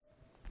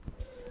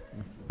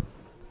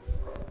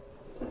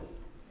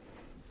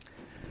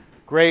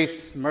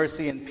Grace,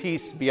 mercy, and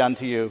peace be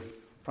unto you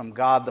from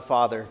God the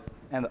Father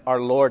and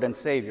our Lord and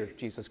Savior,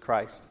 Jesus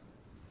Christ.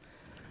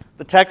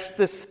 The text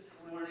this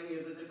morning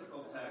is a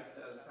difficult text,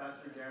 as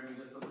Pastor Jeremy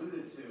just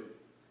alluded to.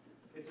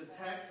 It's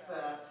a text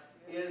that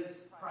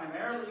is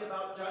primarily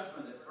about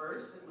judgment at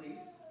first, at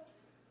least.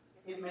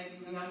 It makes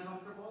me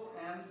uncomfortable,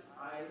 and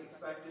I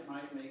expect it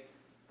might make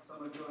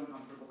some of you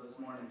uncomfortable this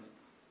morning.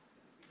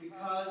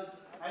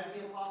 Because, as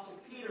the Apostle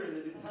Peter in the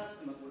New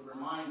Testament would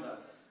remind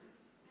us,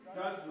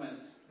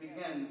 judgment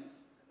begins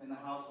in the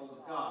household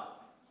of God.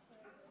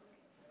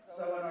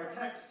 So in our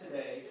text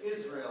today,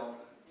 Israel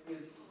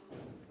is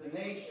the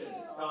nation,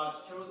 God's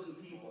chosen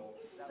people,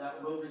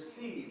 that will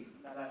receive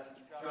that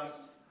just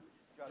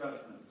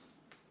judgment.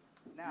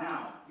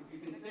 Now, if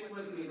you can stick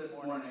with me this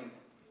morning,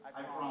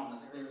 I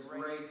promise there's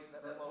grace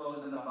that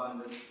flows in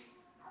abundance.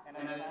 And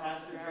as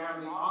Pastor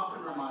Jeremy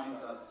often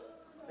reminds us,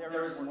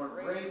 there is more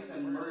grace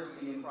and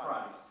mercy in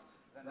Christ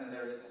than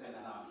there is sin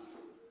in us.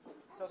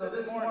 So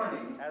this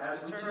morning,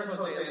 as we turn to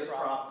Hosea's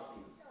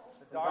prophecy,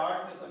 the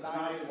darkness of the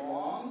night is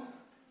long,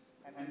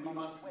 and we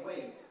must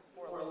wait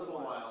for a little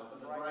while for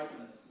the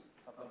brightness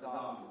of the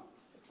dawn.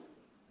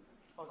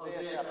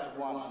 Hosea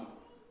chapter 1.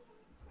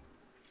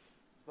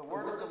 The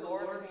word of the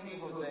Lord came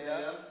to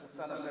Hosea, the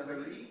son of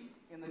Beeri,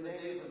 in the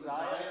days of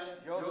Uzziah,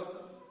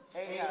 Jotham,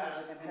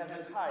 Ahaz, and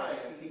Hezekiah,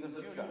 kings of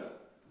Judah,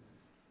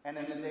 and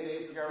in the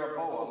days of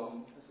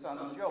Jeroboam, the son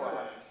of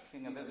Joash,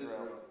 king of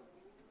Israel.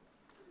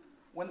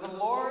 When the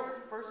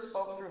Lord first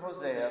spoke through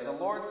Hosea, the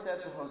Lord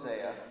said to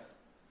Hosea,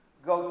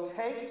 "Go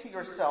take to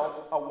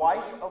yourself a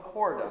wife of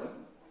whoredom,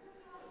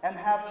 and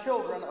have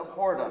children of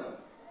whoredom.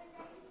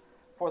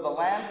 For the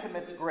land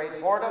commits great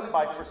whoredom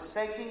by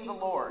forsaking the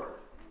Lord."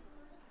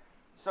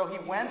 So he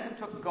went and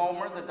took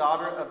Gomer, the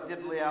daughter of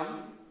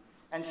Diblaim,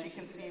 and she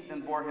conceived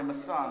and bore him a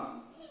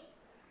son.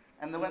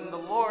 And when the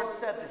Lord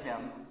said to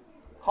him,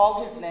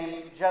 "Call his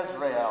name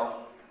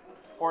Jezreel,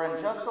 for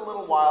in just a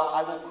little while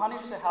I will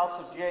punish the house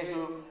of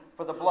Jehu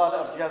for the blood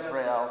of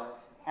Jezreel,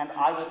 and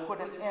I will put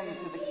an end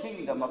to the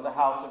kingdom of the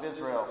house of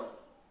Israel.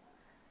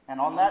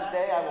 And on that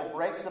day I will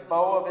break the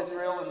bow of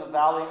Israel in the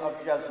valley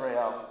of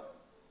Jezreel."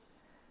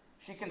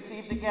 She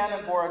conceived again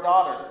and bore a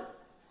daughter.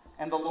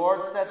 And the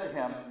Lord said to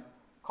him,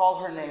 "Call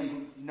her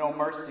name No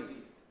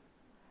Mercy,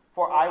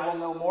 for I will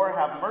no more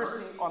have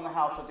mercy on the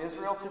house of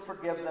Israel to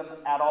forgive them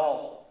at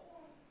all.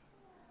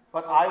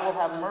 But I will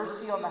have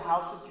mercy on the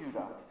house of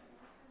Judah,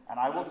 and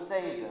I will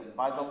save them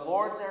by the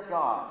Lord their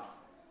God.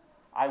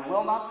 I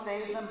will not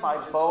save them by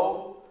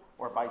bow,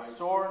 or by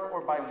sword, or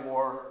by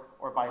war,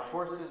 or by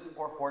horses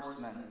or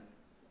horsemen."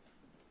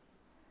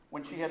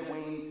 When she had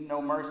weaned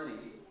No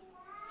Mercy,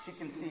 she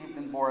conceived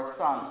and bore a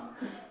son.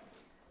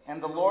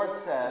 And the Lord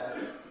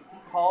said,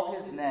 "Call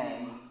his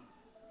name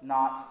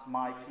Not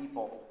My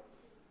People.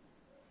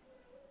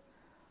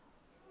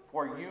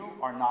 For you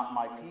are not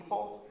my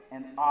people,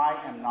 and I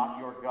am not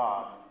your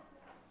God.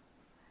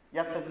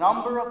 Yet the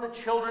number of the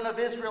children of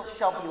Israel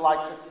shall be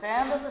like the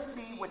sand of the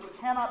sea, which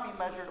cannot be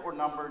measured or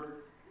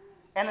numbered.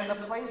 And in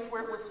the place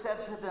where it was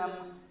said to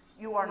them,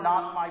 'You are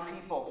not my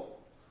people,'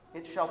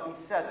 it shall be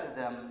said to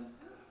them,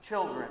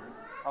 'Children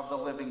of the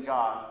living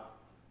God.'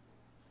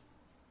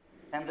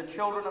 And the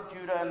children of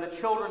Judah and the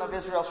children of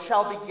Israel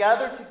shall be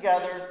gathered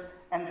together,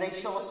 and they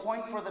shall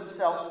appoint for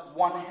themselves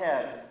one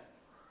head.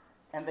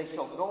 And they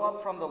shall go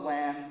up from the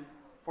land,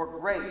 for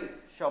great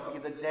shall be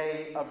the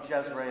day of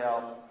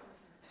Jezreel.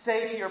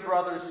 Say to your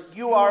brothers,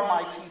 'You are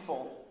my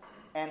people,'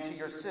 and to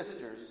your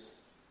sisters,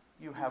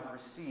 'You have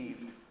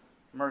received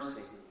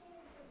mercy.'"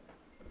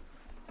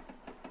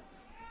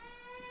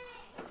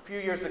 A few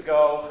years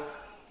ago,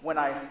 when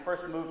I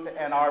first moved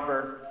to Ann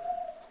Arbor,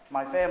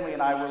 my family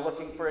and I were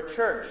looking for a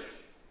church.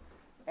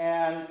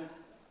 And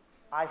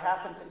I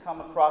happened to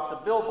come across a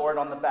billboard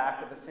on the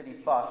back of a city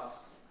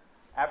bus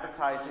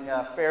advertising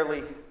a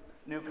fairly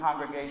new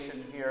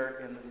congregation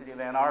here in the city of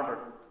Ann Arbor.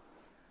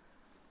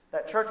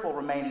 That church will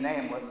remain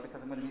nameless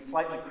because I'm going to be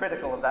slightly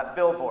critical of that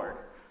billboard.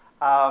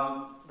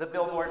 The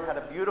billboard had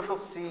a beautiful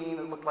scene.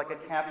 It looked like a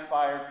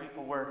campfire.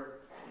 People were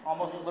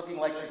almost looking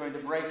like they're going to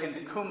break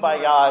into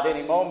Kumbaya at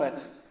any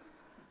moment.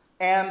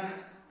 And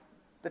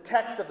the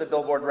text of the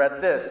billboard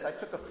read this. I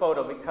took a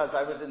photo because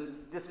I was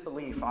in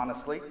disbelief,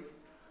 honestly.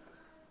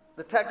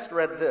 The text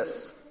read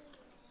this: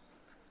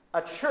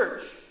 "A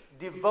church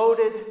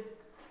devoted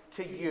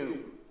to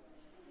you."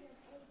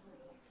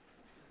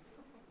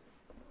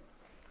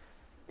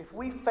 If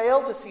we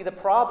fail to see the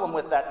problem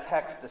with that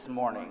text this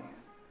morning,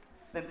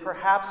 then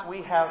perhaps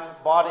we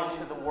have bought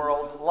into the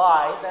world's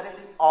lie that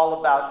it's all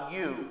about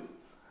you.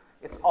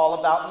 It's all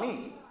about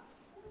me.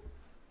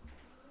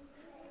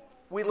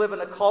 We live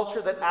in a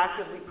culture that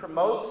actively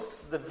promotes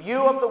the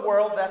view of the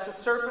world that the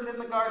serpent in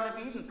the Garden of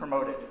Eden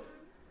promoted.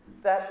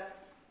 That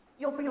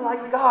you'll be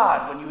like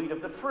God when you eat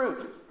of the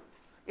fruit.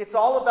 It's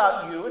all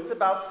about you. It's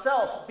about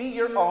self. Be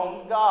your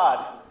own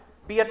God.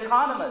 Be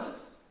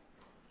autonomous.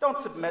 Don't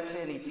submit to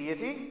any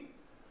deity.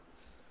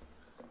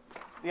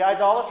 The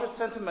idolatrous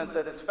sentiment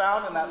that is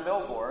found in that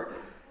billboard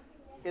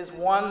is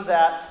one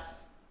that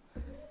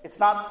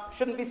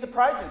shouldn't be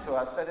surprising to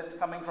us that it's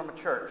coming from a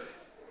church.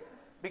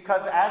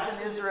 Because as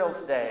in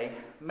Israel's day,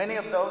 many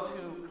of those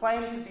who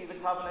claim to be the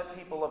covenant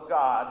people of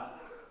God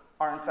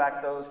are in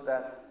fact those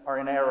that are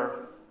in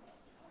error.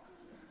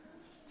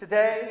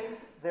 Today,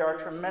 there are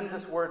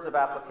tremendous words of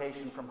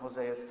application from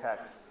Hosea's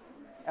text,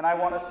 and I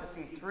want us to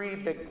see 3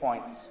 big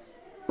points.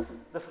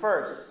 The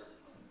first,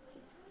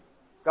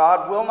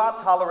 God will not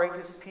tolerate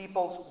his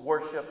people's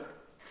worship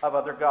of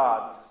other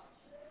gods.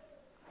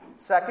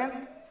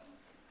 Second,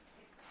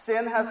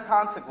 sin has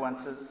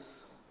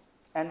consequences,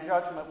 and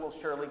judgment will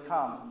surely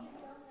come.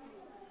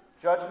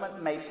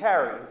 Judgment may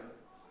tarry,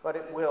 but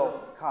it will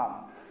come.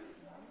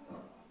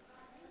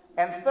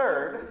 And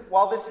third,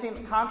 while this seems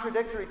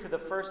contradictory to the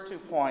first 2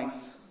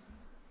 points,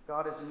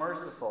 God is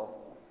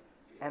merciful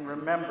and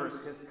remembers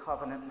his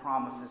covenant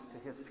promises to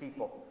his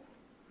people.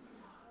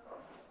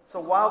 So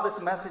while this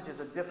message is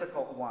a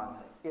difficult one,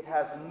 it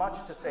has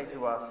much to say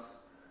to us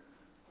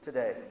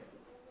today.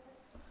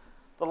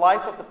 The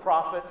life of the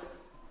prophet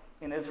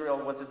in Israel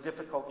was a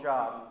difficult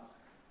job.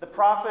 The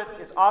prophet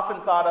is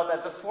often thought of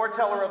as a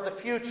foreteller of the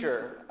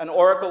future, an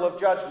oracle of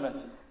judgment,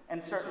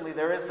 and certainly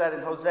there is that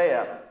in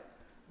Hosea.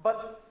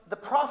 But the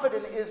prophet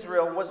in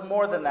Israel was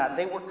more than that.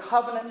 They were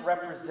covenant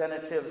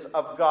representatives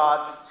of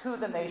God to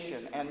the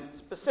nation, and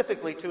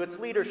specifically to its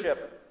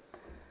leadership.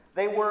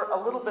 They were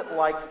a little bit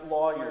like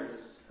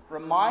lawyers,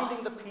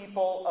 reminding the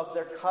people of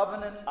their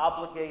covenant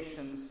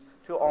obligations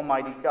to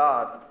Almighty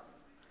God.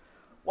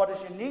 What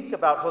is unique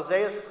about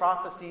Hosea's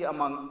prophecy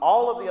among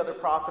all of the other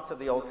prophets of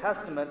the Old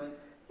Testament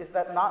is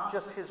that not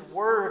just his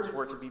words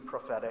were to be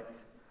prophetic,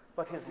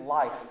 but his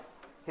life,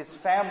 his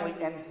family,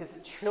 and his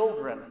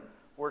children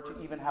were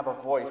to even have a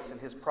voice in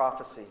his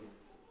prophecy.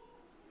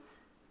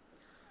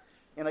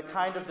 In a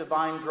kind of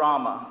divine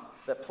drama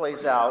that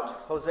plays out,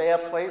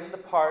 Hosea plays the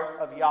part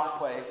of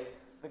Yahweh,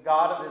 the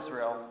God of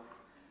Israel,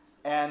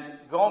 and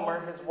Gomer,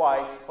 his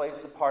wife, plays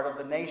the part of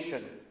the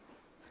nation.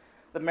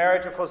 The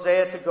marriage of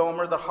Hosea to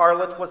Gomer, the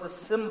harlot, was a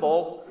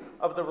symbol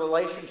of the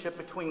relationship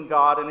between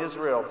God and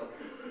Israel.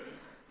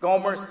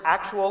 Gomer's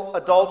actual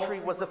adultery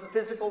was a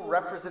physical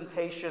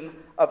representation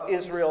of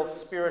Israel's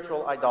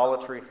spiritual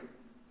idolatry.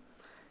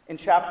 In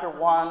chapter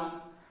 1,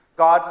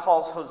 God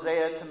calls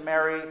Hosea to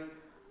marry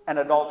an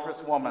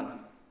adulterous woman.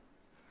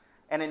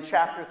 And in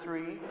chapter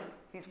 3,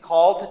 he's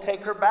called to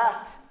take her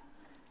back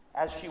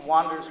as she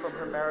wanders from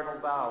her marital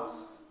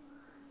vows.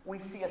 We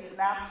see a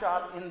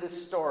snapshot in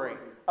this story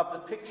of the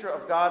picture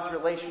of God's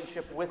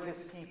relationship with his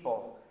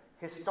people.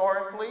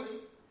 Historically,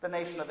 the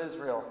nation of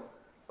Israel,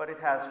 but it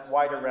has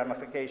wider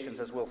ramifications,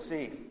 as we'll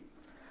see.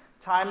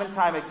 Time and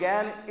time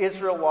again,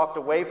 Israel walked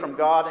away from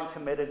God and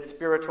committed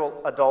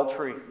spiritual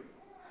adultery.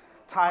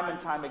 Time and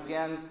time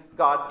again,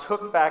 God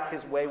took back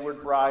his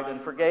wayward bride and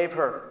forgave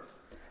her.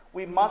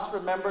 We must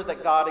remember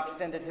that God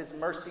extended his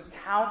mercy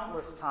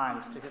countless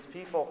times to his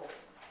people.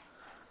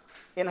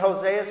 In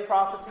Hosea's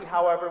prophecy,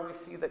 however, we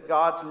see that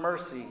God's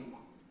mercy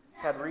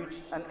had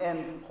reached an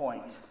end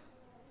point.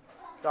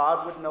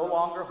 God would no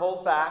longer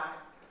hold back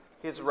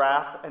his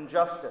wrath and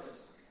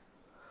justice.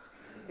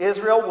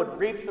 Israel would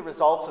reap the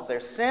results of their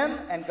sin,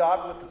 and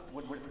God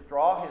would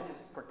withdraw his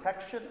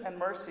protection and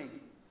mercy.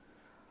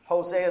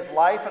 Hosea's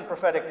life and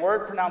prophetic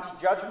word pronounced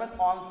judgment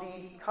on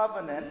the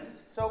covenant,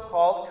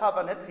 so-called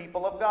covenant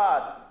people of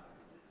God.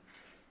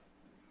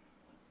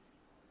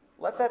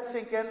 Let that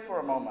sink in for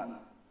a moment.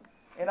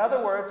 In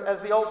other words,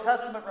 as the Old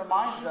Testament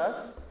reminds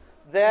us,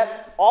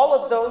 that all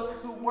of those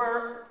who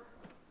were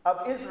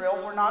of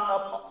Israel were not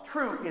of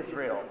true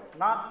Israel.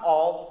 Not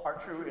all are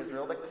true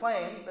Israel that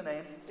claim the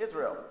name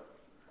Israel.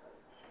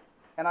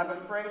 And I'm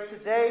afraid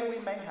today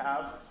we may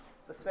have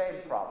the same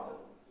problem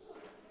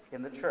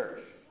in the church.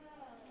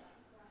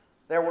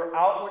 There were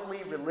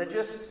outwardly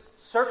religious,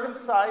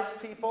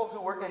 circumcised people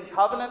who were in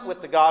covenant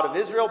with the God of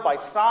Israel by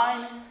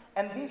sign,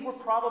 and these were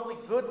probably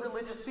good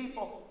religious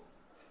people.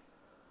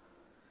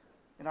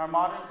 In our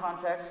modern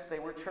context, they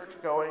were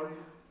church-going,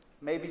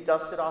 maybe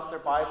dusted off their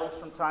Bibles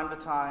from time to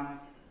time.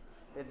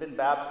 They'd been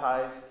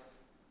baptized,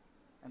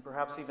 and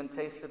perhaps even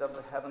tasted of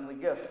the heavenly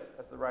gift,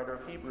 as the writer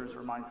of Hebrews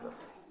reminds us.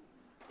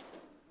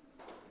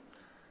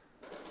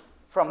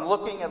 From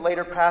looking at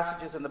later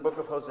passages in the book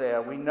of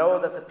Hosea, we know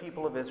that the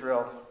people of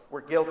Israel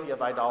were guilty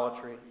of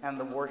idolatry and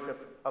the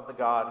worship of the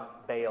god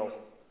Baal.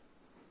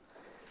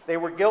 They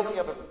were guilty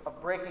of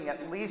breaking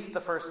at least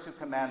the first 2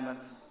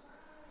 commandments.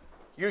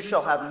 You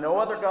shall have no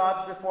other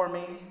gods before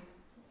me,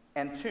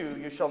 and 2,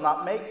 you shall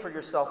not make for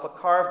yourself a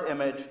carved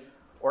image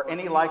or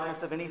any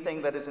likeness of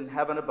anything that is in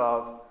heaven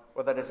above,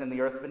 or that is in the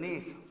earth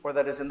beneath, or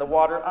that is in the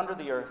water under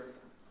the earth.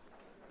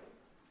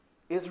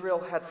 Israel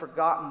had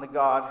forgotten the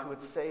God who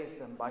had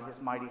saved them by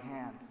his mighty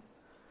hand.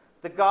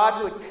 The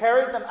God who had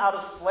carried them out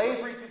of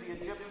slavery to the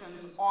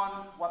Egyptians on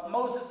what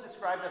Moses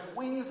described as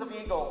wings of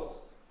eagles.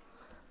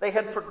 They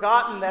had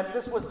forgotten that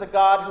this was the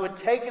God who had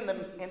taken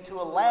them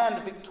into a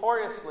land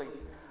victoriously,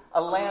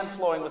 a land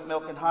flowing with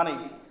milk and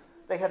honey.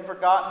 They had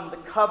forgotten the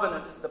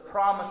covenants, the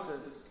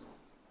promises,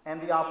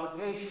 and the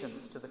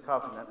obligations to the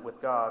covenant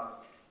with God.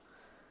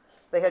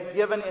 They had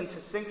given into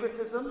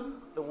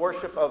syncretism, the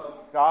worship of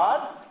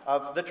God,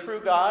 of the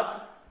true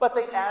God, But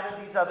they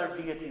added these other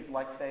deities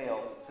like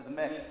Baal to the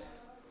mix.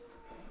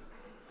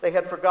 They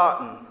had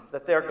forgotten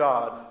that their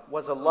God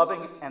was a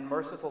loving and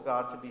merciful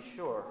God, to be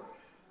sure,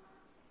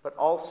 but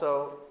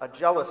also a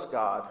jealous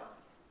God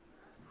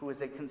who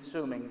is a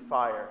consuming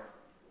fire.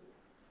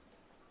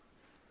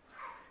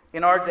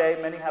 In our day,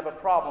 many have a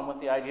problem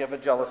with the idea of a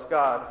jealous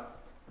God.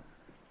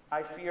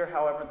 I fear,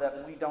 however,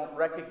 that we don't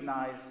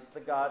recognize the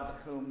God to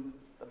whom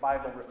the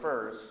Bible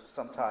refers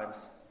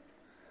sometimes.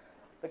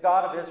 The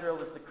God of Israel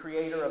is the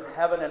creator of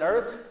heaven and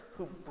earth,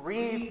 who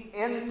breathed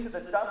into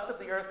the dust of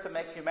the earth to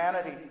make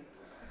humanity.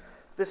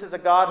 This is a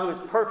God who is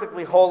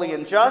perfectly holy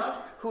and just,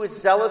 who is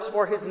zealous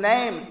for his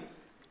name.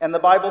 And the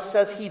Bible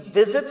says he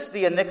visits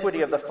the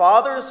iniquity of the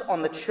fathers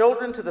on the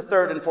children to the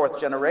third and fourth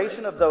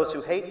generation of those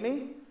who hate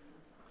me,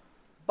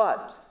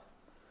 but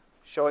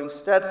showing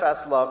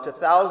steadfast love to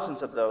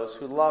thousands of those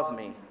who love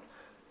me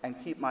and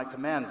keep my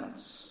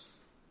commandments.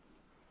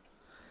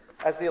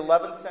 As the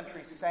 11th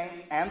century saint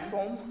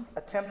Anselm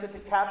attempted to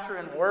capture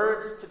in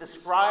words to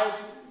describe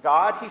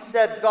God, he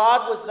said,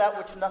 God was that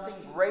which nothing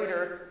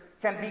greater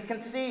can be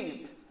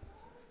conceived.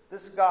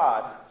 This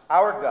God,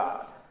 our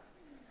God,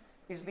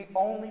 is the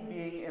only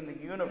being in the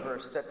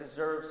universe that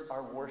deserves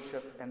our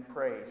worship and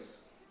praise.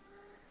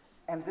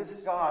 And this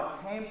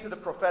God came to the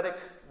prophetic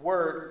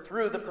word,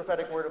 through the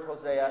prophetic word of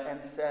Hosea,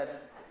 and said,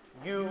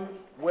 you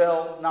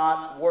will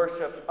not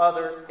worship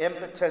other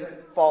impotent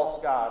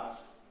false gods.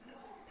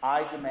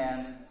 I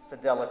demand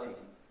fidelity.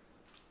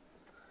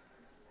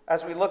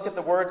 As we look at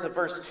the words of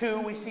verse 2,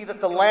 we see that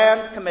the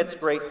land commits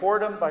great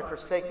whoredom by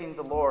forsaking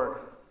the Lord.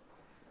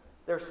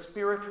 Their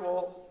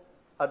spiritual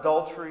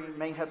adultery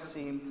may have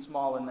seemed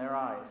small in their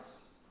eyes.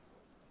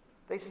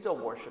 They still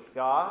worshiped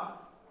God.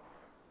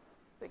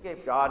 They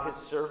gave God his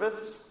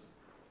service.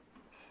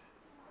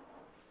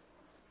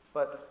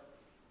 But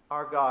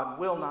our God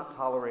will not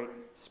tolerate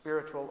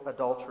spiritual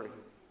adultery.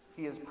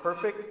 He is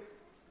perfect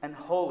and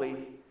holy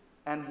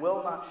and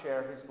will not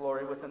share his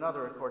glory with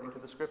another, according to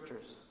the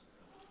Scriptures.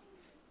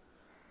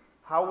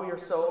 How we are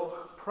so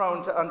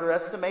prone to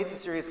underestimate the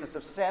seriousness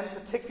of sin,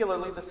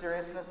 particularly the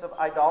seriousness of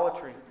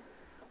idolatry.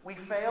 We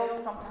fail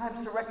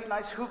sometimes to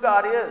recognize who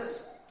God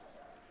is.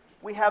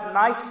 We have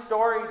nice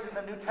stories in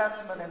the New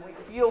Testament and we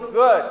feel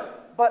good,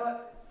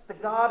 but the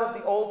God of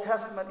the Old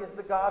Testament is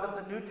the God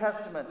of the New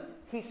Testament.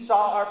 He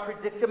saw our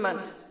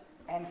predicament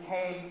and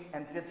came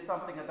and did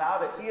something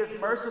about it. He is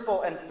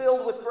merciful and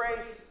filled with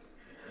grace.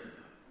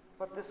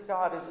 But this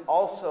God is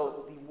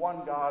also the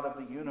one God of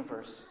the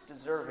universe,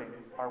 deserving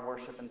our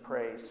worship and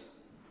praise.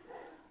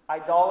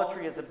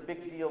 Idolatry is a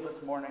big deal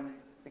this morning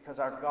because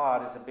our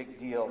God is a big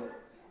deal.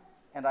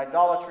 And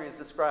idolatry is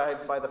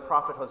described by the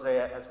prophet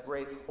Hosea as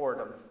great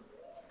whoredom.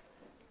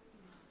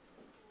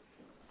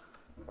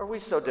 Are we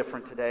so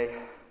different today?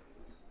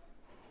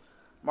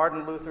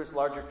 Martin Luther's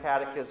Larger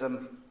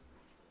Catechism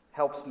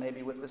helps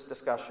maybe with this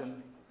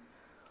discussion.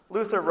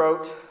 Luther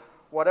wrote,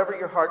 "Whatever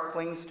your heart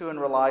clings to and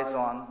relies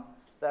on,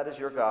 that is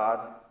your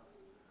God.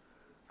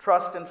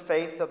 Trust and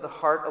faith of the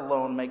heart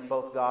alone make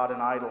both God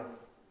and idol."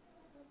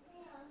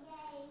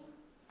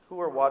 Who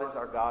or what is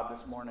our God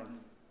this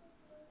morning?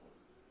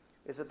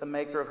 Is it the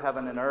maker of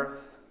heaven and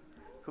earth,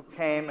 who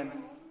came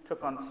and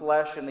took on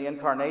flesh in the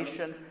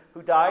incarnation,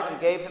 who died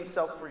and gave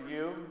himself for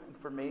you and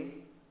for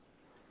me,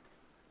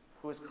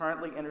 who is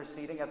currently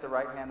interceding at the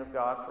right hand of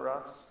God for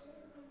us?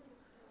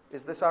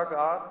 Is this our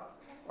God?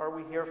 Or are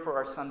we here for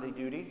our Sunday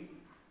duty?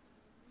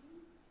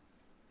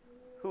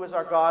 Who is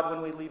our God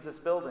when we leave this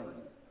building?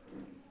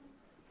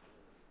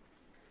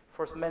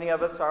 For many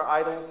of us, our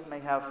idol may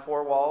have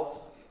 4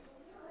 walls,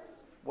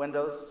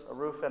 windows, a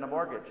roof, and a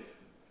mortgage.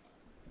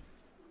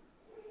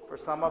 For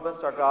some of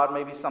us, our God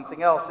may be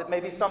something else. It may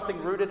be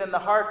something rooted in the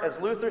heart, as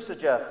Luther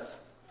suggests.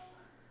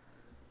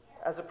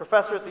 As a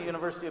professor at the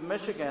University of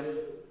Michigan,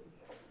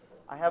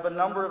 I have a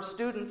number of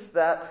students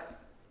that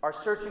are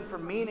searching for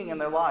meaning in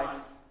their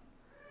life.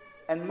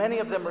 And many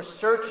of them are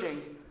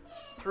searching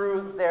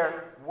through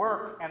their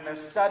work and their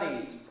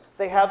studies.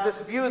 They have this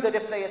view that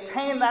if they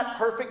attain that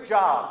perfect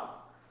job,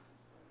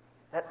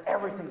 that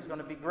everything's going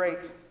to be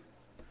great.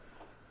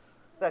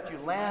 That you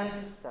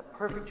land that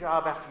perfect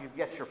job after you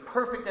get your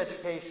perfect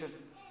education,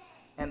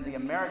 and the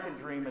American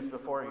dream is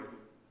before you.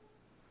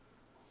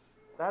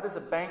 That is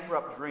a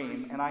bankrupt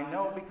dream, and I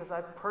know because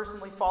I've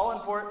personally fallen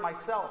for it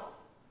myself.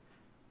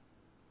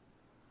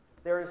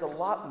 There is a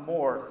lot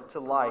more to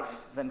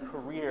life than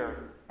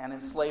career and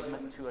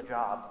enslavement to a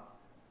job.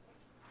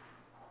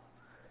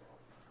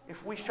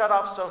 If we shut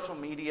off social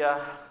media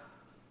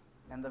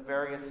and the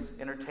various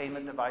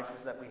entertainment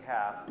devices that we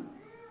have,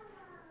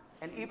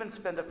 and even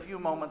spend a few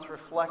moments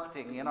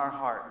reflecting in our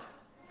heart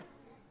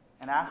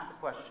and ask the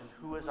question,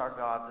 who is our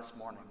God this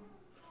morning?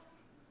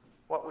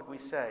 What would we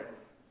say?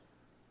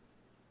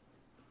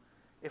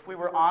 If we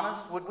were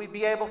honest, would we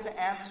be able to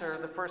answer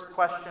the first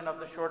question of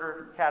the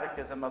shorter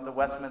catechism of the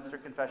Westminster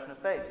Confession of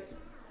Faith?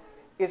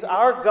 Is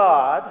our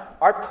God,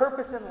 our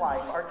purpose in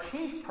life, our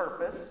chief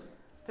purpose,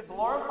 to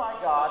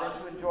glorify God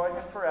and to enjoy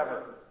him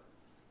forever?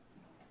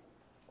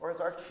 Or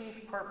is our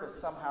chief purpose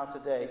somehow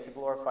today to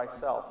glorify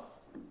self?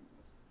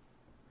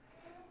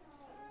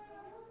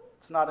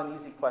 It's not an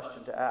easy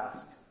question to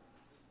ask.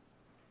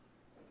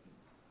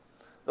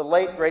 The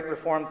late great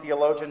Reformed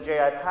theologian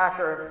J.I.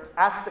 Packer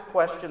asked the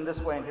question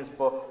this way in his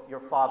book, Your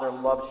Father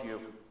Loves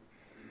You.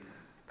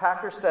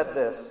 Packer said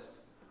this: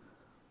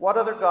 "What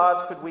other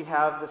gods could we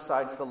have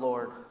besides the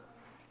Lord?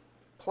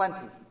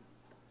 Plenty.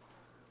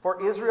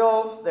 For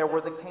Israel, there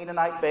were the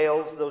Canaanite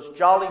Baals, those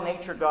jolly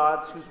nature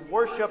gods whose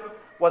worship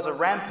was a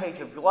rampage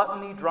of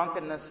gluttony,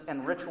 drunkenness,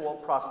 and ritual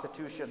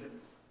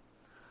prostitution.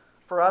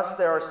 For us,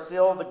 there are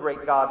still the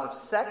great gods of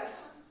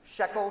sex,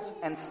 shekels,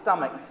 and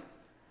stomach,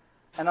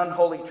 an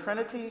unholy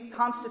trinity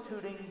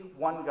constituting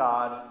one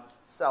God,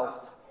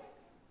 self."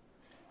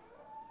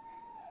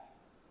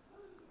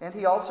 And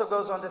he also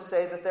goes on to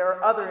say that there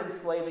are other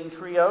enslaving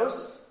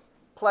trios,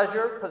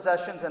 pleasure,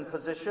 possessions, and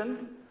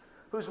position,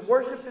 whose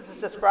worship is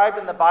described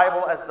in the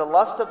Bible as the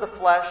lust of the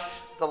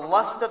flesh, the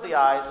lust of the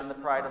eyes, and the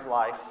pride of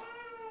life.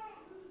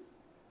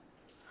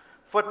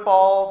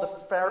 Football,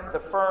 the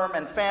firm,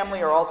 and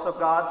family are also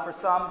gods for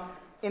some.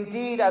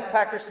 Indeed, as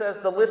Packer says,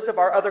 the list of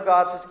our other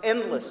gods is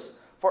endless,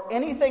 for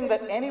anything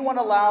that anyone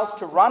allows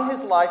to run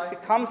his life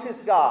becomes his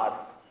god,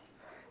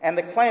 and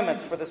the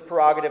claimants for this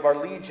prerogative are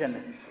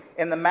legion.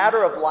 In the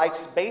matter of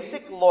life's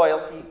basic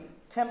loyalty,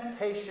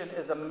 temptation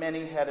is a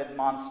many-headed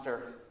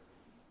monster.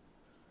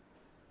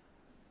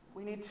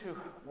 We need to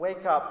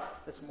wake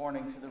up this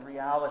morning to the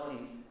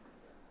reality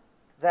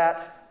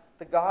that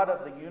the God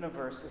of the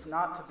universe is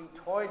not to be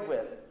toyed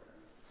with.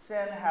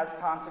 Sin has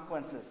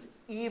consequences,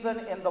 even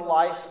in the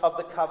life of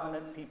the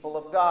covenant people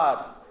of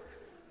God.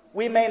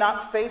 We may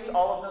not face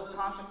all of those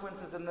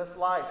consequences in this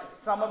life.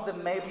 Some of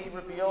them may be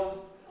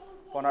revealed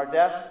on our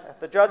death at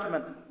the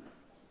judgment.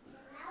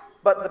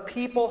 But the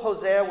people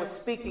Hosea was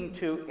speaking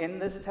to in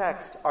this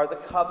text are the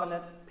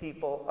covenant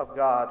people of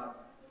God.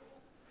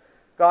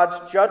 God's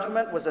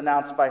judgment was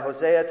announced by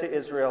Hosea to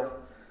Israel,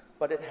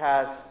 but it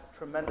has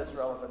tremendous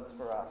relevance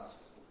for us.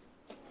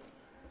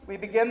 We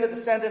begin the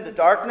descent into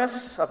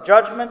darkness of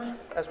judgment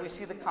as we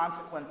see the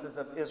consequences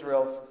of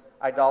Israel's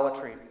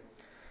idolatry.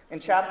 In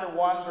chapter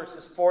 1,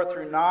 verses 4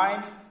 through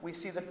 9, we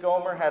see that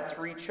Gomer had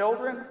 3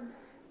 children,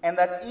 and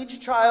that each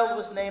child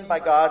was named by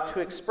God to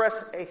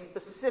express a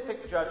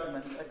specific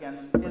judgment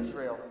against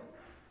Israel.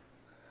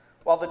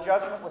 While the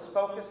judgment was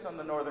focused on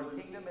the northern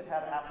kingdom, it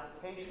had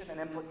application and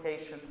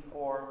implication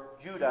for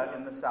Judah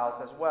in the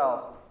south as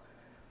well.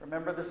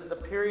 Remember, this is a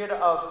period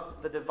of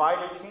the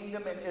divided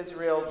kingdom in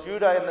Israel,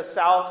 Judah in the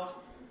south,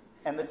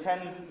 and the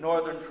 10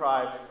 northern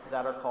tribes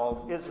that are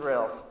called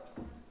Israel.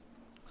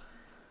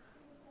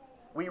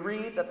 We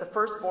read that the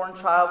firstborn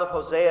child of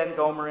Hosea and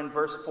Gomer in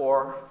verse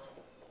 4,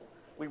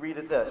 we read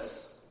it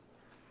this: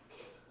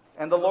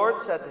 "And the Lord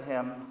said to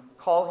him,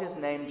 Call his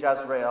name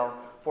Jezreel,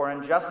 for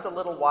in just a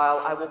little while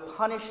I will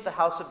punish the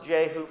house of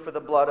Jehu for the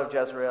blood of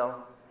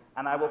Jezreel,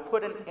 and I will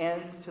put an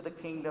end to the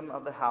kingdom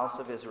of the house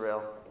of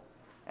Israel.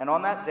 And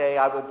on that day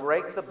I will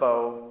break the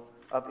bow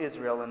of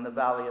Israel in the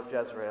valley of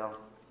Jezreel."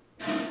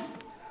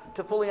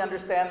 To fully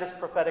understand this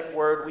prophetic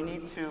word, we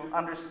need to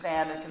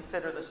understand and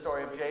consider the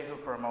story of Jehu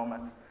for a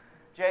moment.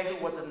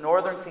 Jehu was a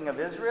northern king of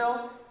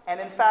Israel, and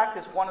in fact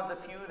is one of the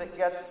few that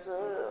gets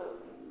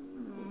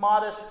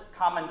modest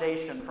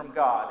commendation from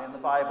God in the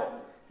Bible.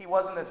 He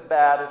wasn't as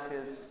bad as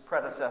his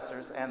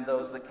predecessors and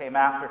those that came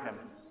after him.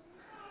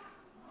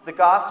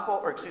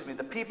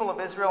 The people of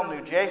Israel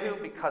knew Jehu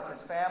because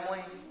his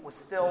family was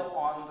still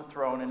on the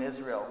throne in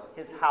Israel.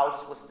 His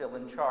house was still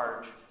in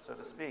charge, so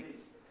to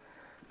speak.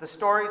 The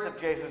stories of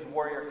Jehu's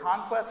warrior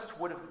conquests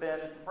would have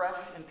been fresh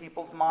in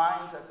people's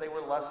minds as they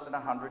were less than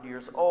 100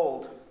 years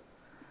old.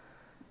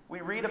 We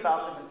read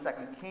about them in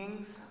 2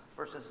 Kings,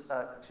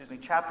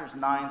 chapters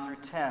 9 through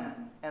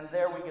 10, and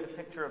there we get a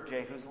picture of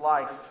Jehu's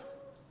life.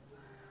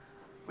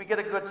 We get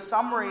a good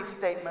summary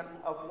statement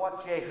of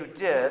what Jehu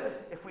did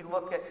if we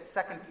look at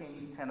 2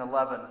 Kings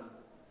 10:11.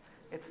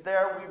 It's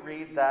there we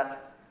read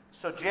that,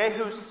 "So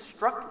Jehu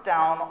struck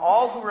down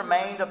all who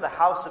remained of the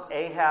house of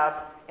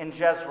Ahab in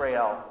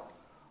Jezreel,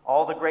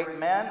 all the great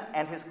men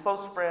and his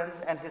close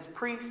friends and his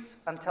priests,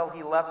 until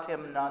he left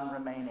him none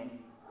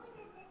remaining."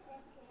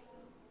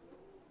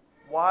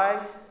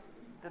 Why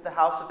did the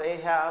house of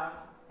Ahab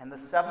and the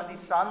 70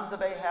 sons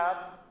of Ahab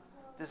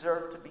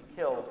deserve to be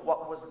killed?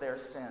 What was their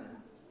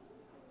sin?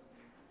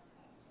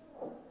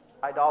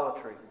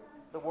 Idolatry,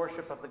 the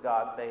worship of the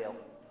god Baal.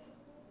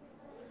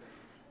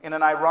 In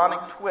an ironic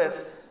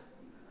twist,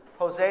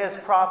 Hosea's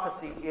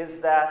prophecy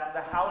is that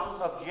the house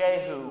of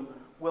Jehu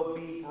will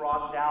be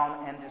brought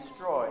down and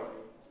destroyed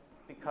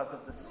because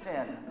of the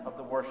sin of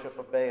the worship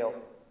of Baal.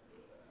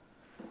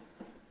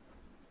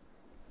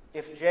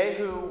 If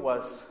Jehu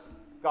was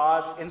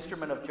God's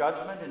instrument of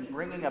judgment in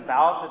bringing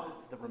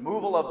about the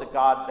removal of the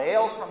god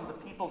Baal from the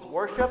people's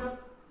worship,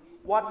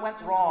 what went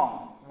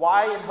wrong?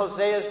 Why in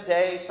Hosea's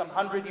day, some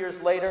 100 years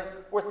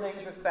later, were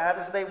things as bad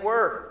as they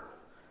were?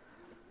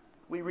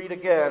 We read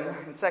again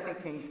in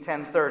 2 Kings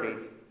 10:30.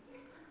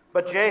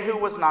 "But Jehu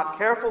was not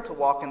careful to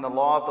walk in the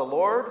law of the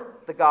Lord,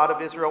 the God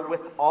of Israel,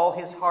 with all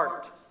his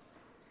heart.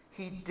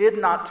 He did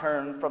not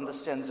turn from the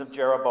sins of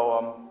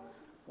Jeroboam,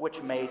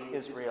 which made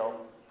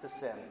Israel to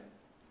sin."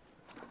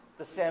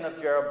 the sin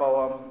of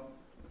Jeroboam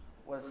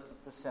was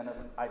the sin of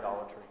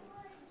idolatry.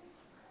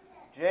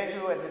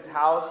 Jehu and his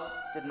house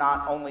did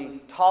not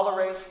only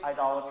tolerate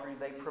idolatry,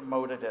 they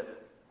promoted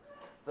it.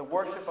 The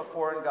worship of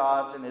foreign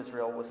gods in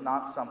Israel was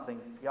not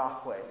something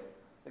Yahweh,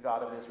 the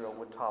God of Israel,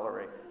 would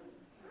tolerate.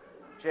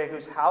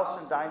 Jehu's house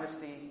and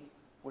dynasty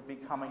would be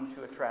coming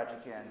to a tragic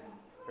end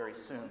very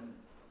soon.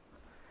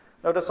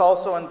 Notice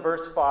also in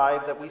verse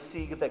 5 that we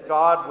see that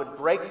God would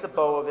break the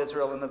bow of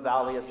Israel in the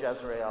valley of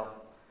Jezreel.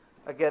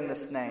 Again,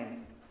 this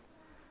name.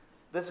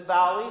 This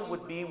valley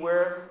would be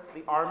where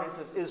the armies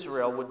of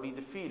Israel would be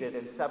defeated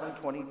in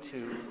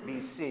 722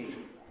 BC,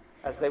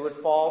 as they would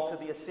fall to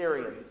the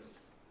Assyrians.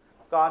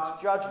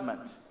 God's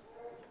judgment,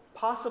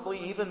 possibly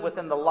even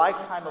within the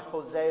lifetime of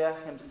Hosea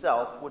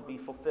himself, would be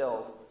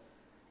fulfilled,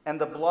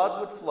 and the blood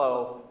would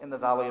flow in the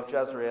valley of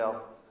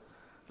Jezreel.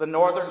 The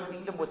northern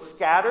kingdom was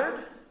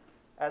scattered,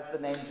 as the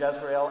name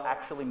Jezreel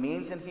actually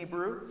means in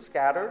Hebrew,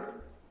 scattered.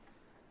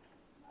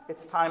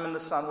 Its time in the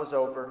sun was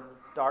over.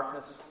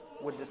 Darkness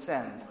would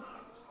descend.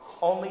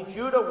 Only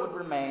Judah would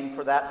remain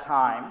for that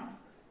time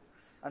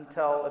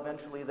until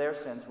eventually their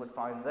sins would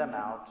find them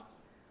out,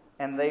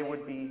 and they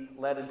would be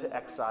led into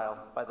exile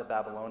by the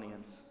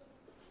Babylonians.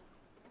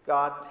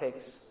 God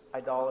takes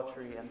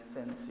idolatry and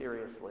sin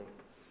seriously,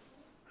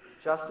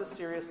 just as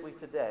seriously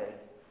today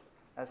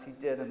as he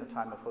did in the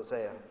time of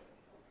Hosea.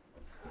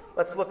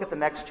 Let's look at the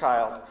next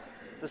child.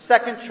 The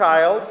second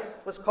child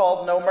was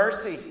called No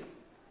Mercy.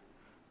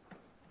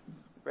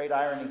 The great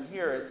irony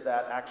here is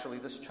that actually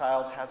this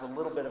child has a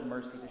little bit of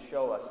mercy to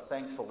show us,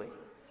 thankfully.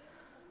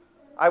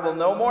 I will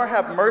no more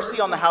have mercy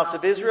on the house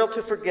of Israel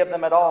to forgive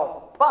them at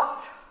all,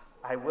 but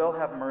I will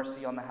have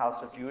mercy on the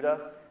house of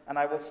Judah, and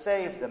I will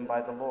save them by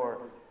the Lord.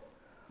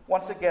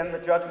 Once again, the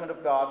judgment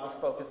of God was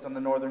focused on the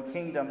northern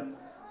kingdom.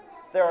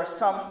 There are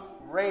some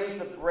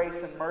rays of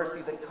grace and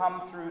mercy that come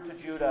through to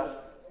Judah,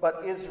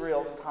 but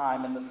Israel's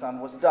time in the sun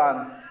was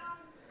done.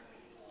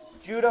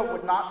 Judah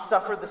would not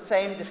suffer the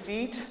same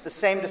defeat, the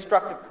same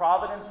destructive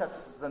providence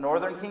as the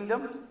northern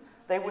kingdom.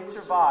 They would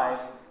survive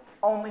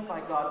only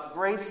by God's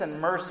grace and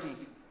mercy.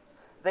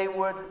 They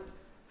would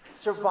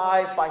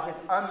survive by his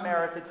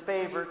unmerited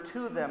favor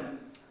to them.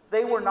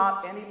 They were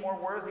not any more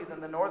worthy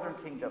than the northern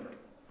kingdom.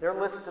 Their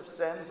lists of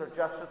sins are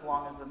just as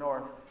long as the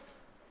north.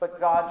 But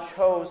God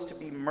chose to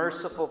be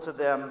merciful to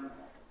them,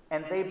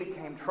 and they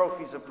became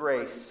trophies of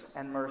grace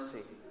and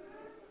mercy.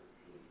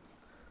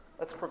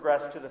 Let's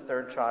progress to the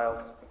third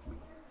child.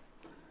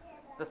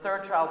 The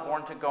third child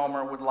born to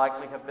Gomer would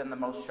likely have been the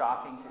most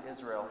shocking to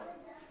Israel.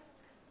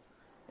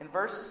 In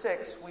verse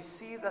 6, we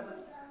see that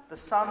the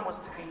son was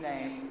to be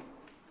named,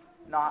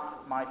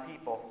 Not My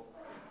People.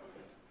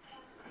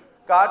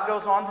 God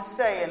goes on to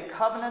say in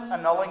covenant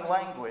annulling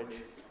language,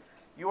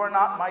 You are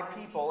not my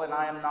people, and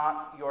I am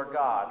not your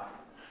God.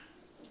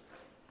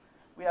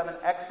 We have an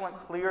excellent,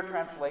 clear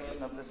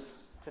translation of this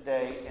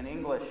today in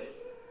English.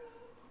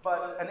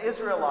 But an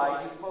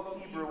Israelite who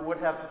spoke Hebrew would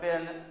have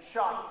been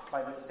shocked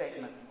by this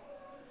statement.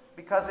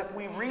 Because if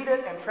we read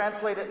it and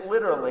translate it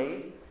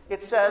literally,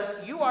 it says,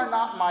 You are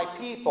not my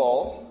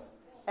people,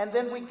 and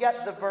then we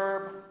get the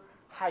verb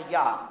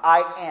haya,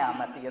 I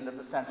am, at the end of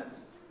the sentence.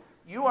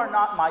 You are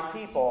not my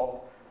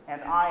people,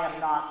 and I am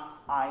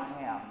not I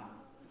am.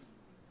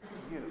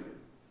 You.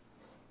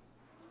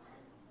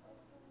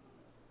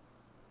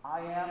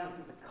 I am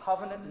is the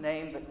covenant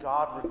name that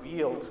God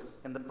revealed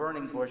in the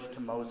burning bush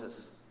to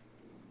Moses.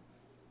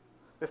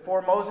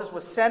 Before Moses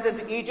was sent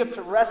into Egypt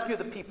to rescue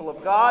the people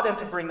of God and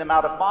to bring them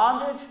out of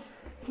bondage,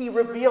 he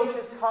reveals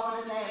his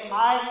covenant name,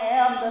 I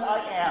am that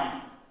I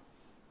am.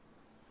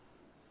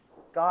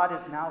 God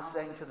is now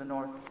saying to the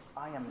north,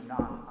 I am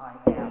not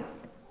I am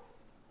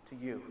to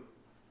you.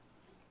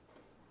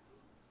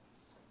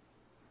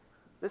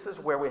 This is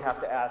where we have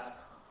to ask,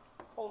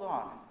 hold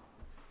on.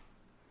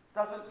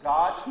 Doesn't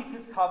God keep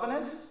his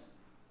covenant?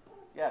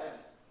 Yes,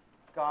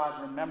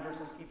 God remembers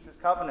and keeps his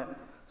covenant.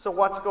 So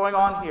what's going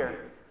on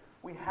here?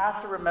 We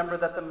have to remember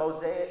that the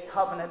Mosaic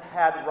covenant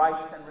had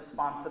rights and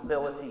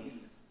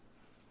responsibilities.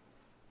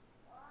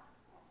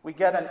 We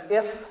get an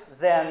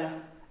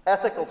if-then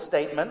ethical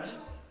statement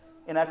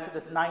in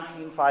Exodus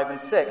 19, 5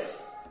 and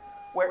 6,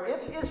 where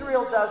if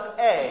Israel does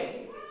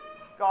A,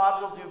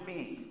 God will do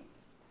B.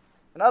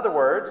 In other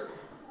words,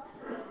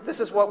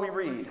 this is what we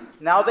read.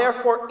 Now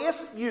therefore,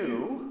 if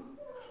you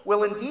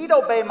will indeed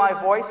obey my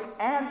voice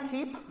and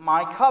keep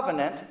my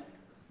covenant,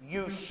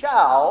 you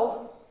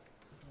shall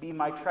be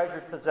my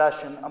treasured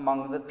possession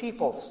among the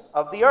peoples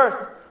of the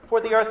earth. For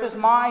the earth is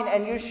mine,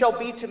 and you shall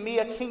be to me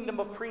a kingdom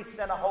of priests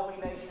and a holy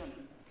nation.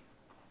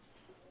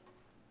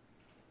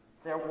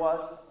 There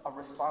was a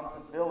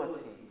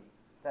responsibility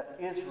that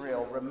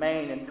Israel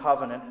remain in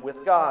covenant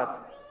with God.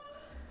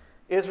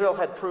 Israel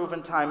had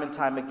proven time and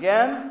time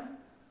again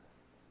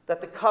that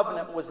the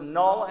covenant was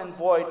null and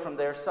void from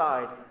their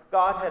side.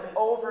 God had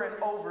over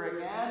and over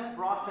again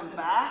brought them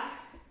back,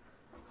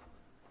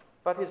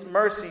 but his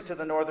mercy to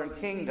the northern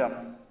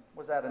kingdom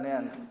was at an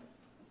end,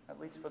 at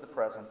least for the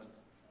present.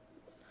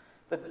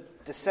 The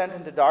descent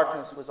into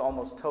darkness was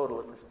almost total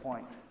at this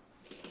point.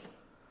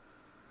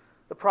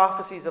 The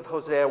prophecies of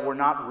Hosea were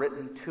not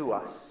written to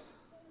us,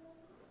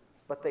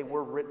 but they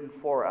were written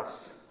for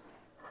us.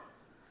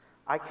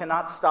 I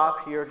cannot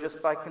stop here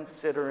just by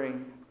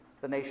considering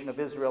the nation of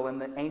Israel and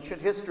the ancient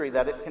history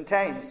that it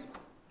contains.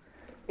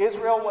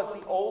 Israel was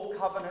the old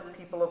covenant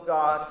people of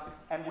God,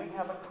 and we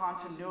have a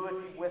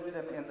continuity with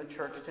them in the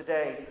church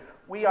today.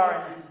 We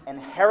are an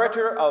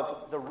inheritor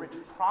of the rich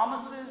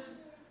promises,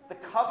 the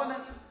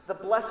covenants, the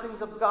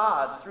blessings of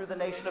God through the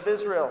nation of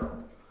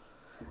Israel.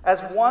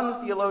 As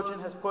one theologian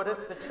has put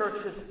it, the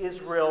church is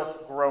Israel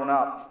grown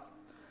up.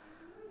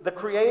 The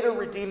creator,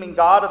 redeeming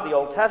God of the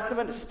Old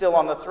Testament is still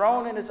on the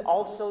throne and is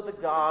also the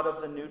God of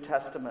the New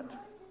Testament.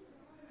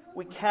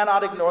 We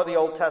cannot ignore the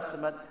Old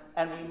Testament,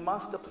 and we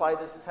must apply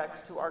this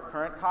text to our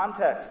current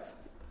context.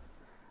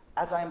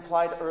 As I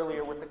implied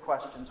earlier with the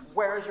questions,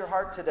 where is your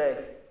heart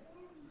today?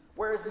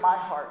 Where is my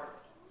heart?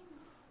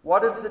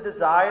 What is the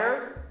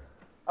desire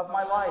of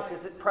my life?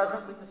 Is it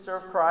presently to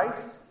serve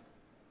Christ?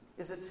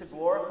 Is it to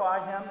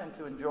glorify Him and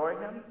to enjoy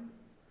Him?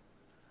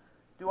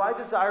 Do I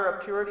desire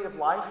a purity of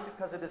life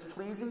because it is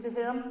pleasing to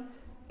Him?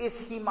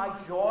 Is He my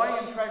joy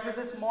and treasure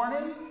this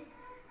morning?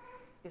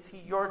 Is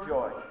He your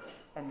joy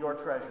and your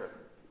treasure?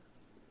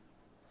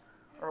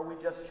 Or are we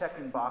just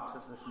checking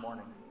boxes this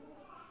morning?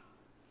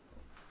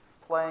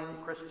 Playing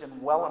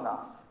Christian well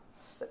enough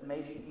that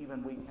maybe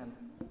even we can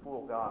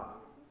fool God?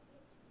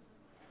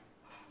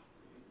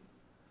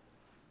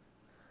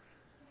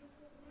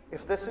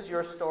 If this is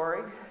your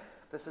story,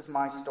 if this is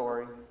my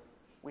story,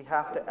 we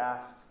have to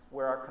ask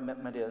where our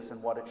commitment is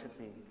and what it should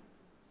be.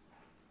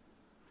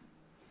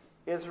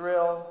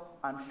 Israel,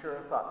 I'm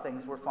sure, thought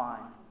things were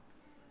fine.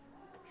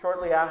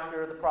 Shortly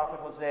after the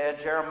prophet Hosea,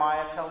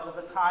 Jeremiah tells of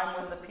a time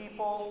when the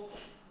people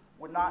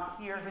would not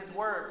hear his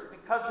words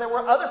because there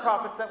were other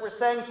prophets that were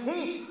saying,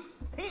 peace,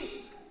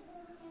 peace.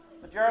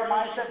 So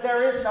Jeremiah says,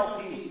 there is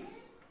no peace.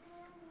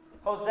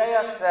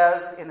 Hosea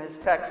says in his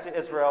text to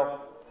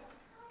Israel,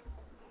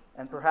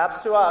 and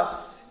perhaps to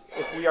us,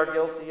 if we are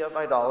guilty of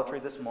idolatry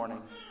this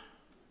morning,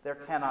 there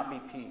cannot be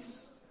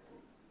peace.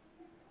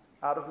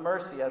 Out of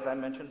mercy, as I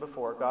mentioned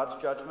before, God's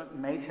judgment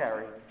may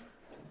tarry,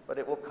 but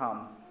it will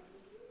come.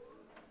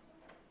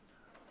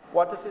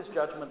 What does His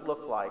judgment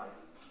look like?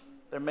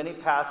 There are many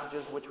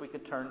passages which we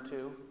could turn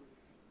to.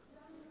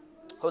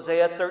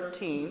 Hosea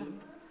 13,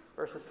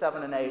 verses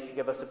 7 and 8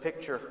 give us a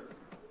picture.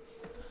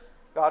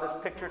 God is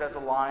pictured as a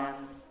lion,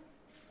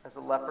 as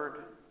a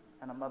leopard,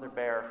 and a mother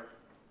bear.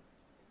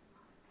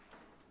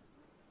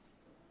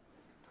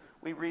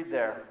 We read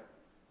there,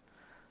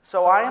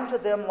 so I am to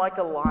them like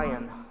a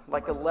lion,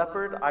 like a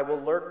leopard I will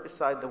lurk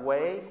beside the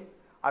way.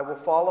 I will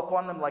fall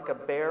upon them like a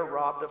bear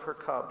robbed of her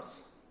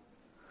cubs.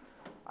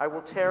 I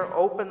will tear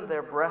open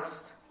their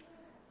breast,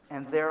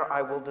 and there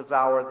I will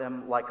devour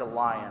them like a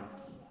lion,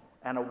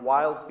 and a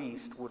wild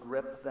beast would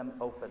rip them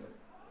open.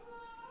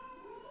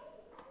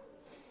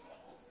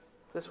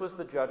 This was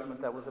the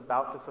judgment that was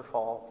about to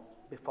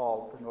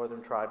befall the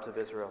northern tribes of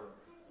Israel.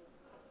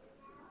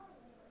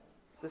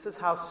 This is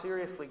how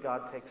seriously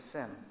God takes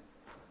sin.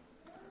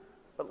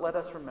 But let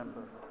us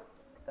remember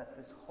that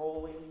this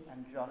holy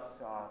and just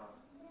God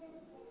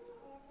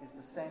is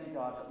the same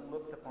God that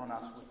looked upon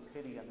us with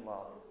pity and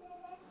love.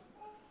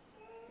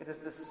 It is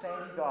the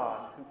same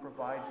God who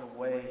provides a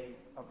way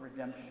of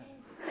redemption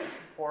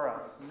for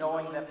us,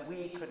 knowing that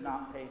we could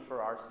not pay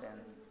for our sin.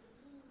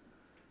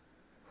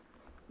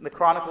 In the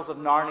Chronicles of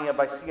Narnia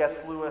by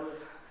C.S.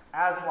 Lewis,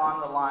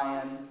 Aslan the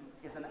lion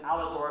is an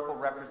allegorical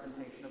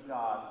representation of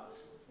God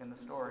in the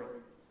story.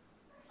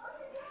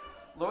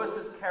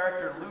 Lewis's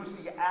character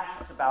Lucy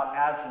asks about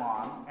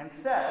Aslan and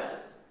says,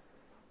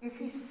 "Is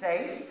he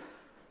safe?"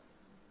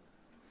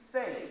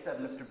 "Safe," said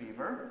Mr.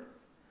 Beaver.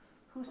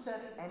 "Who said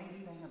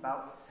anything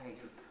about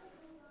safe?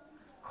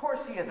 Of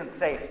course he isn't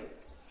safe,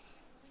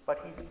 but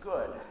he's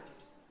good.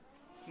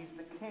 He's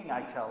the king,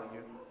 I tell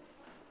you."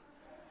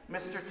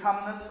 Mr.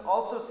 Tumnus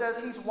also says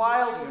he's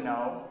wild, you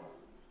know,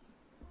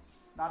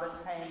 not a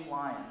tame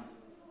lion.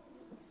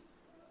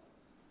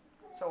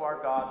 So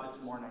our God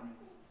this morning,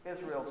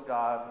 Israel's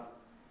God,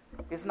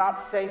 is not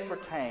safe or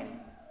tame,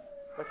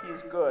 but He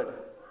is good.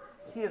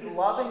 He is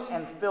loving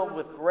and filled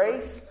with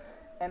grace,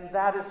 and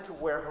that is to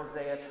where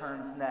Hosea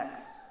turns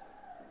next.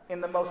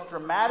 In the most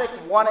dramatic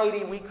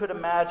 180 we could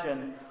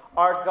imagine,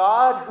 our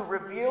God, who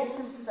reveals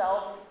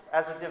Himself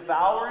as a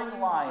devouring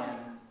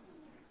lion,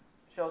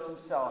 shows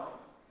Himself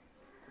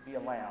to be a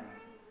lamb.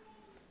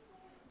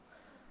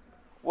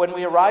 When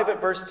we arrive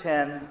at verse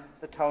 10,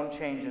 the tone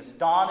changes.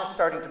 Dawn is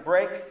starting to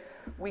break.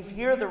 We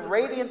hear the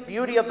radiant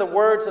beauty of the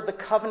words of the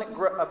covenant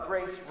of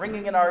grace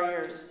ringing in our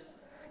ears.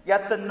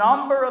 Yet the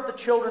number of the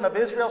children of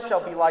Israel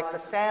shall be like the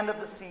sand of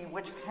the sea,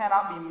 which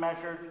cannot be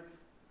measured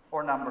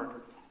or numbered.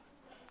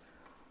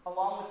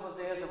 Along with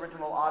Hosea's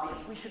original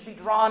audience, we should be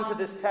drawn to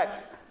this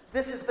text.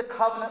 This is the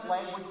covenant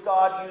language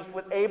God used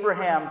with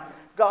Abraham.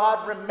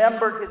 God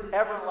remembered His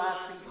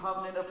everlasting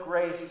covenant of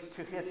grace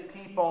to His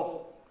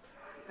people.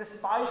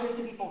 Despite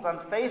His people's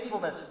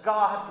unfaithfulness,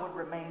 God would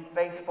remain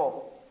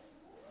faithful.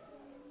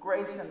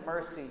 Grace and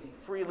mercy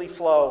freely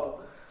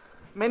flow.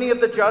 Many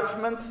of the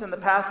judgments in the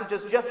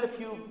passages just a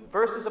few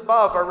verses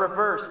above are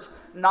reversed.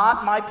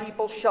 Not my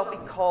people shall be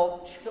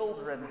called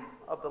children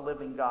of the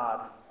living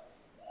God.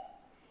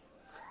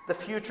 The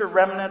future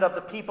remnant of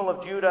the people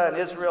of Judah and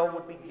Israel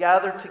would be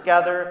gathered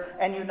together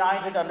and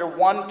united under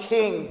one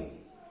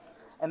king,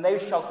 and they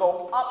shall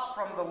go up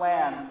from the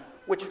land,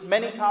 which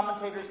many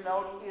commentators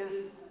note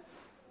is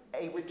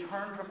a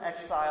return from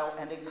exile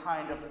and a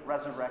kind of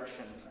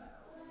resurrection.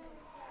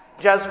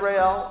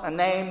 Jezreel, a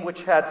name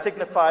which had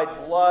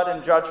signified blood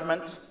and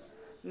judgment,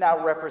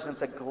 now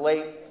represents a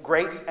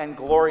great and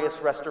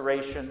glorious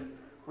restoration,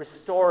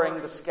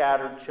 restoring the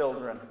scattered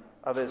children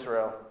of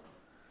Israel.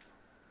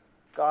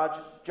 God's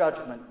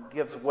judgment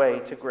gives way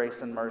to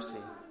grace and mercy.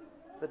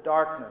 The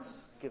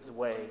darkness gives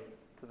way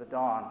to the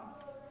dawn.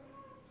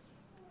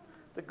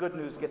 The good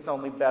news gets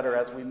only better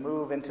as we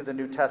move into the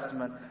New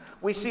Testament.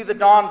 We see the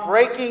dawn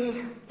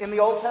breaking in the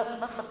Old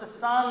Testament, but the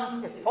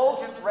sun's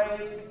effulgent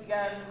rays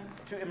begin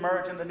to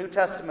emerge in the New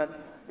Testament.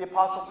 The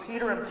Apostles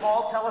Peter and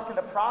Paul tell us in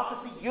the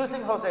prophecy,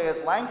 using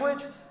Hosea's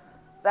language,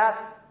 that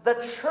the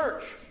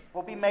church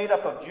will be made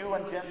up of Jew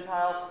and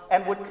Gentile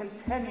and would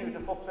continue to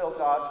fulfill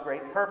God's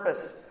great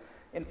purpose.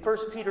 In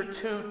 1 Peter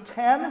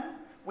 2:10,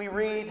 we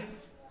read,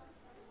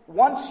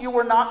 "Once you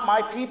were not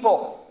my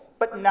people,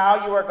 but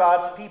now you are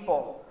God's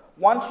people.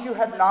 Once you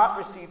had not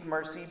received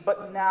mercy,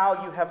 but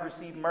now you have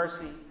received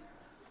mercy."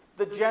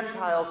 The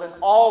Gentiles and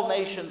all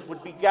nations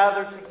would be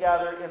gathered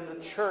together in the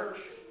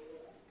church.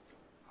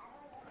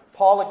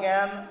 Paul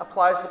again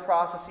applies the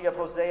prophecy of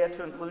Hosea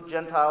to include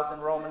Gentiles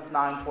in Romans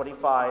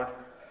 9:25.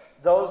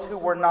 "Those who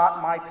were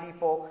not my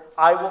people,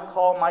 I will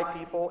call my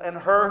people, and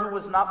her who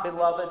was not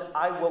beloved,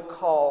 I will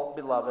call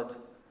beloved."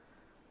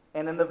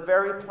 And in the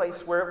very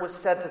place where it was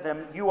said to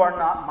them, "You are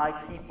not my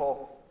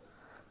people,"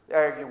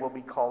 there you will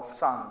be called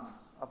sons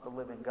of the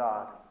living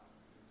God.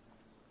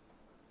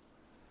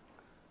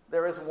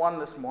 There is one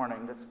this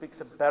morning that speaks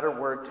a better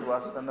word to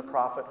us than the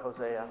prophet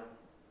Hosea.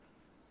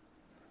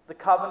 The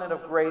covenant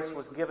of grace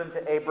was given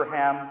to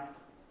Abraham,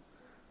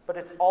 but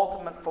its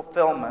ultimate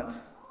fulfillment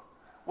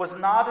was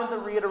not in the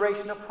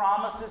reiteration of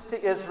promises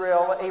to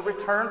Israel, a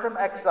return from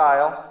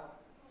exile.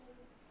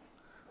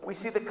 We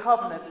see the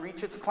covenant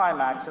reach its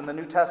climax in the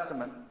New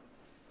Testament.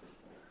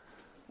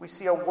 We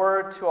see a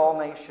word to all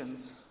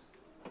nations,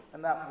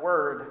 and that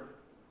word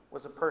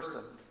was a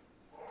person.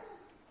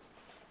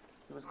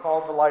 He was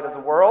called the light of the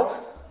world.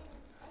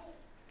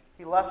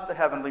 He left the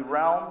heavenly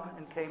realm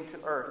and came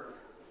to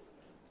earth.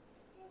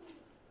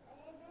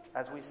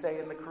 As we say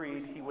in the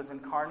Creed, he was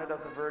incarnate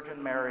of the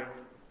Virgin Mary,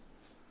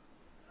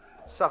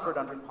 suffered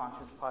under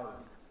Pontius Pilate.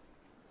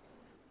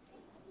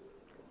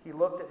 He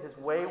looked at his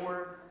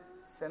wayward,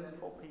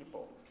 sinful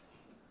people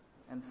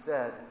and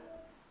said,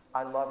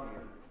 "I love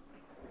you.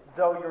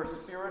 Though your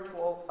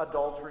spiritual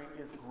adultery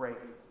is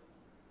great,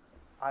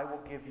 I will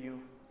give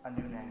you a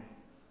new name,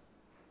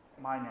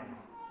 my name.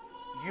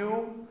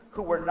 You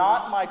who were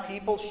not my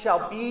people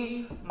shall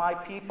be my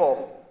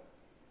people."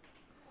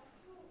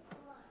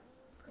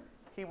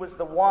 He was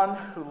the one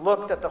who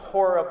looked at the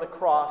horror of the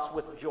cross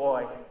with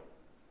joy,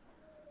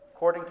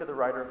 according to the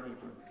writer of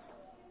Hebrews.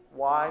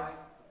 Why?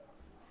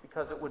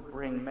 Because it would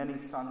bring many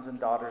sons and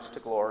daughters to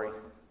glory.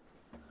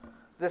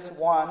 This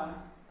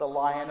one, the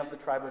Lion of the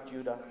tribe of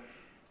Judah,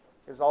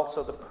 is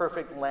also the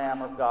perfect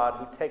Lamb of God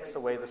who takes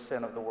away the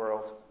sin of the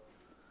world.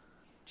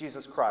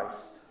 Jesus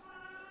Christ.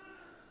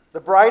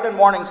 The bright and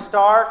morning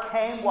star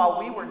came while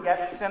we were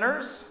yet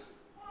sinners.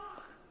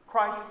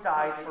 Christ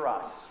died for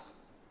us.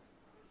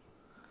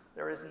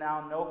 There is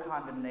now no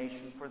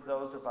condemnation for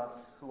those of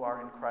us who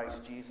are in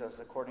Christ Jesus,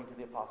 according to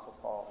the Apostle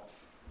Paul.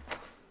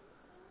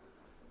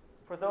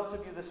 For those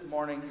of you this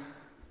morning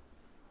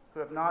who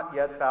have not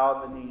yet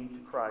bowed the knee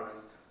to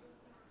Christ,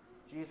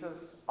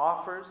 Jesus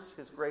offers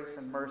his grace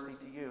and mercy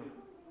to you.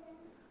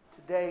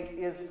 Today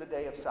is the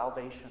day of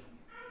salvation.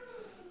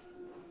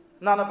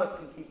 None of us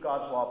can keep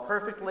God's law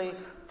perfectly,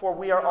 for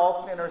we are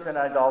all sinners and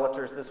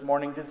idolaters this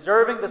morning,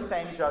 deserving the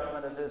same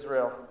judgment as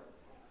Israel.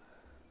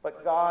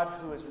 But God,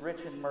 who is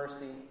rich in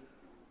mercy,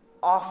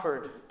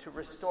 offered to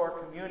restore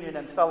communion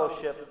and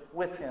fellowship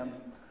with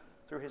him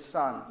through his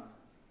Son.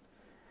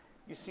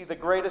 You see, the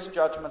greatest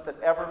judgment that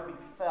ever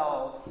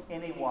befell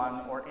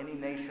anyone or any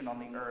nation on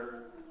the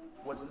earth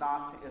was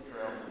not to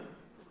Israel.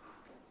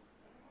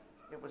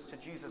 It was to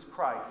Jesus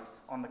Christ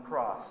on the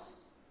cross,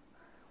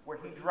 where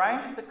he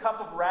drank the cup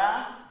of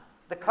wrath,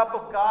 the cup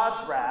of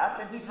God's wrath,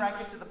 and he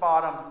drank it to the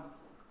bottom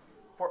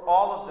for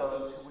all of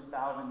those who would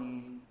bow the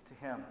knee to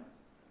him.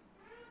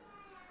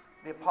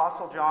 The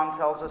Apostle John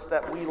tells us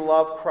that we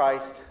love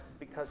Christ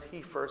because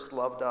he first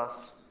loved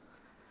us.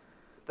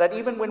 That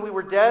even when we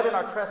were dead in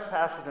our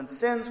trespasses and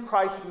sins,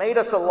 Christ made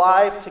us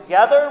alive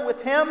together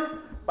with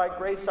him. By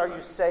grace are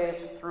you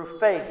saved through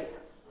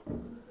faith.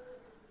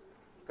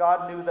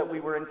 God knew that we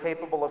were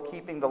incapable of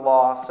keeping the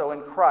law, so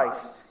in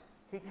Christ,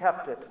 he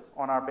kept it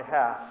on our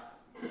behalf.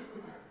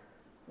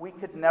 We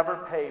could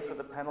never pay for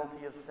the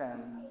penalty of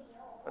sin,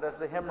 but as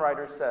the hymn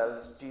writer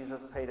says,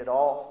 Jesus paid it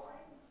all.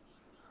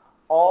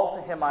 All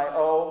to him I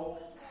owe.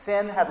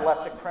 Sin had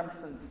left a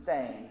crimson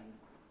stain.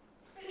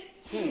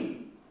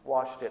 He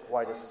washed it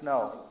white as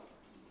snow.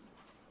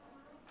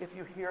 If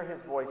you hear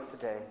his voice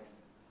today,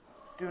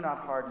 do not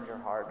harden your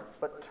heart,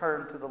 but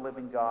turn to the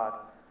living God.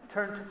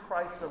 Turn to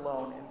Christ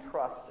alone in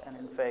trust and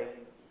in faith.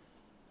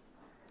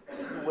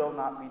 You will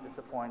not be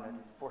disappointed,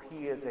 for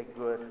he is a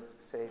good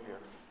Savior.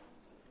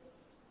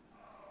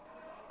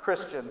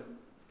 Christian,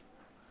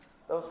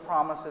 those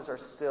promises are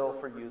still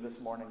for you this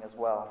morning as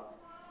well.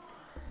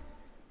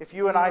 If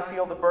you and I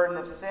feel the burden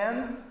of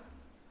sin,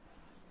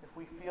 if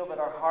we feel that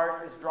our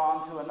heart is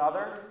drawn to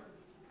another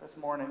this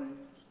morning,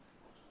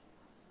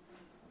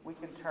 we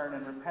can turn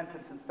in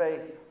repentance and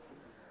faith.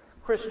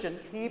 Christian,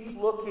 keep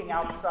looking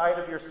outside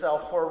of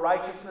yourself for a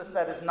righteousness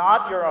that is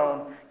not your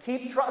own.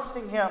 Keep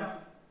trusting him.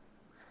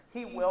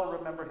 He will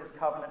remember his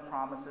covenant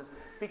promises,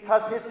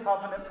 because his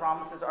covenant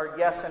promises are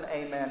yes and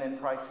amen in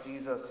Christ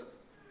Jesus.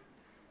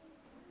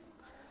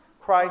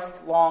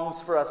 Christ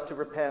longs for us to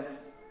repent.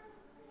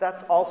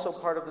 That's also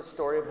part of the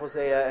story of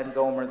Hosea and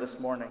Gomer this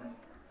morning.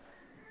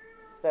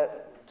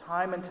 That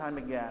time and time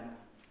again,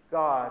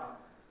 God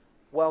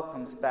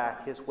welcomes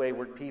back his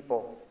wayward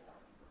people.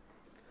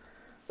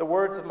 The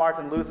words of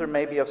Martin Luther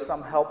may be of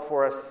some help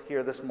for us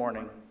here this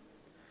morning.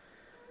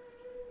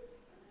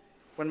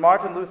 When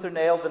Martin Luther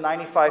nailed the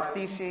 95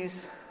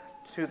 Theses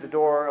to the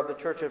door of the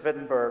Church of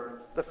Wittenberg,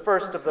 the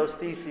first of those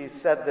theses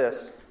said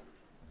this: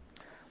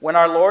 when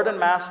our Lord and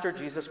Master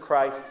Jesus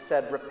Christ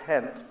said,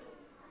 "Repent,"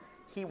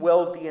 he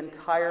willed the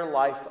entire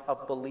life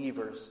of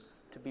believers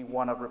to be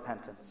one of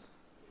repentance.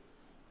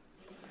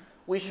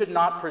 We should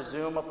not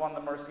presume upon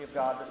the mercy of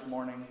God this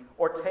morning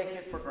or take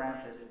it for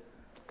granted,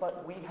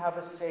 but we have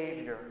a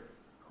Savior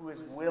who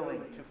is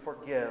willing to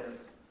forgive.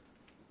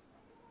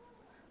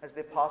 As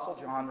the Apostle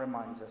John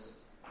reminds us,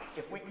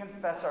 if we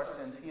confess our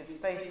sins, he is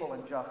faithful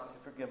and just to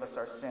forgive us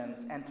our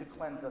sins and to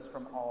cleanse us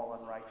from all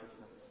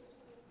unrighteousness.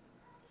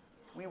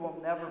 We will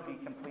never be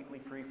completely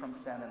free from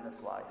sin in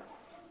this life,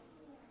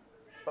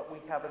 but we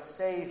have a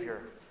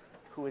Savior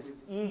who is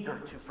eager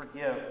to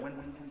forgive when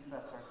we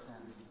confess our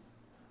sins.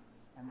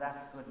 And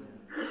that's good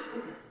news.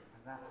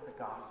 And that's the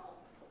gospel.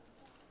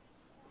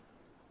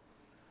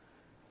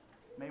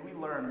 May we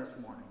learn this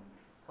morning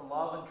to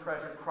love and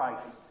treasure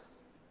Christ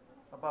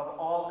above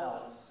all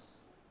else,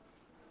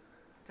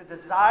 to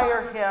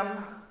desire him,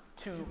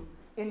 to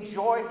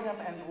enjoy him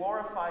and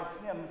glorify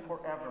him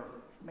forever.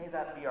 May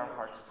that be our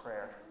heart's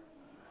prayer.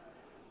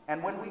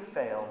 And when we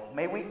fail,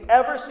 may we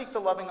ever seek the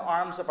loving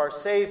arms of our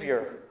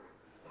Savior,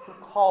 who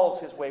calls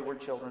his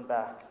wayward children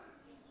back.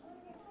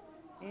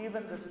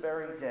 Even this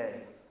very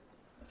day,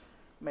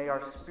 may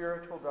our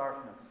spiritual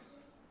darkness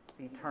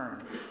be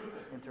turned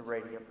into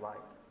radiant light.